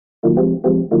Young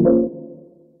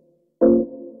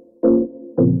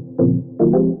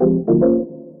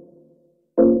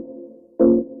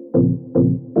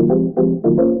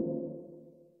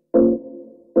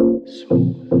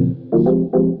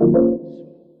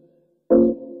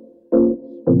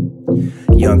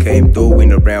came through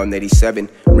in around 87.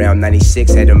 Round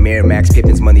 96, had a Air Max.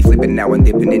 Pippins money flipping now and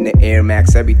dipping in the Air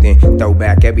Max. Everything,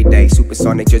 throwback every day.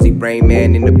 Supersonic Jersey brain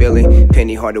man in the building.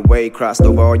 Penny Hardaway, crossed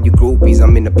over all you groupies.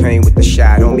 I'm in the pain with the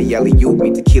shot, homie. Alley-oop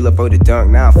me, tequila for the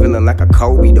dunk. Now I'm feeling like a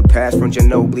Kobe. The pass from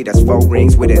Ginobili, that's 4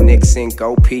 rings with a Nixon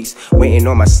gold piece. Waiting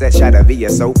on my set shot of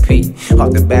VSOP.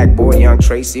 Off the backboard, young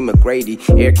Tracy McGrady.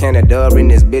 Air Canada in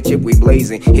this bitch if we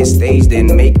blazing. Hit stage,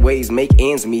 then make waves, make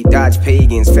ends meet. Dodge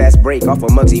pagans, fast break off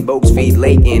of Muggsy Bogues, feed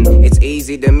late in. It's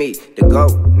easy to meet the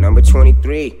GOAT, number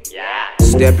 23. Yeah.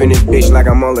 Step in this bitch like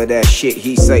I'm all of that shit.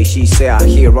 He say, she say, I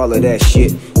hear all of that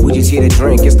shit. We just here to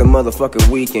drink, it's the motherfucking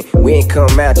weekend. We ain't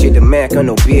come out here to mac on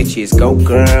no bitches. Go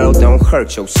girl, don't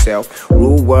hurt yourself.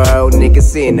 Rule world,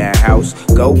 niggas in that house.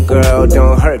 Go girl,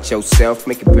 don't hurt yourself.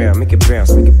 Make it bounce, make it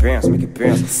bounce, make it bounce, make it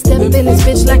bounce. Step in this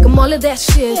bitch like I'm all of that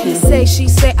shit. He say, she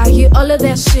say, I hear all of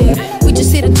that shit. We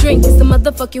just here to drink, it's the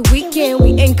motherfucking weekend.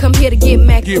 We ain't come here to get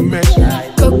mad.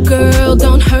 Go girl,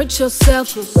 don't hurt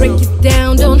yourself. Break it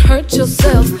down, don't hurt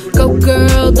yourself. Go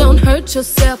girl, don't hurt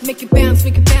yourself. Make it bounce,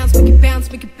 make it bounce, make it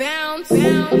bounce, make it bounce,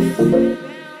 bounce.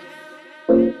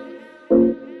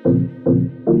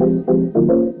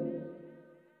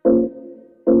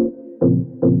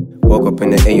 Woke up in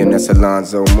the AM, that's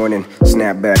Alonzo morning.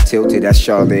 Snapback tilted, that's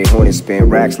Charlotte Hornet. Spin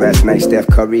racks last night, Steph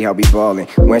Curry, how we ballin'.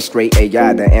 Went straight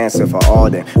AI, the answer for all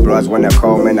them. Bros when I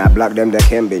call, man, I block them, that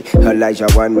can be. Elijah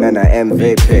one man, I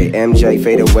MVP. MJ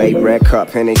fade away, Red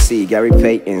Cup, NAC, Gary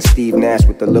Payton. Steve Nash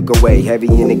with the look away. Heavy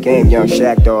in the game, young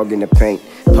Shaq dog in the paint.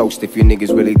 Post if you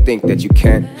niggas really think that you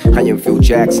can. I am Phil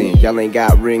Jackson, y'all ain't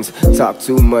got rings. Talk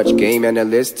too much, game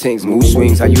analyst things. Move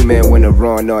swings, how you man when to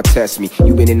run or test me.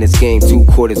 You been in this game 2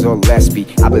 quarters or less be.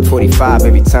 I been 45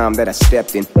 every time that I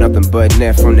stepped in. Nothing but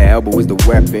net from the elbow is the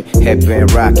weapon.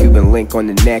 Headband rock, Cuban link on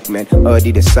the neck, man.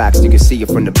 Adidas socks, you can see it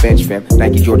from the bench, fam.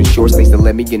 Nike Jordan shorts, they still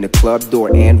let me in the club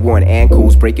door. And one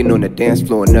ankles breaking on the dance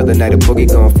floor. Another night of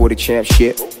boogie going for the champ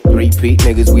shit. Repeat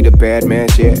niggas, we the bad man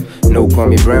shit. No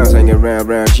Kwame Browns hanging around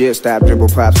shit. Stop, dribble,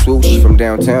 pop, swoosh from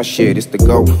downtown shit. It's the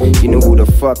GOAT, you know who the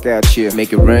fuck out here.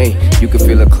 Make it rain, you can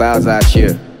feel the clouds out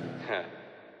here.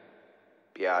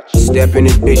 Step in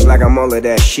this bitch like I'm all of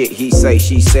that shit. He say,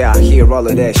 she say, I hear all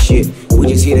of that shit. We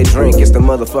just here to drink, it's the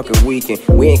motherfucking weekend.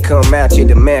 We ain't come out here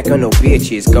to mac on no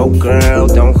bitches. Go girl,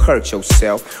 don't hurt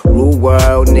yourself. Rule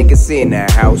world, niggas in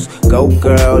that house. Go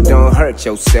girl, don't hurt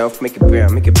yourself. Make it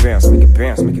bounce, make it bounce, make it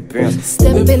bounce, make it bounce.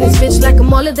 Step in this bitch like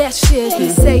I'm all of that shit.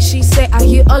 He say, she say, I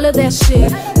hear all of that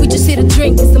shit. We just here to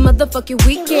drink, it's the motherfucking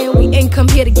weekend. We ain't come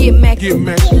here to get mad.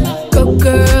 Go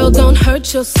girl, don't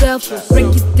hurt yourself.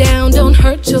 Break it down, don't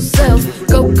hurt yourself.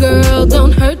 Go girl,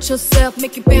 don't hurt yourself.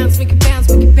 Make it bounce, make it bounce,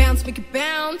 make it bounce, make it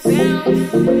bounce.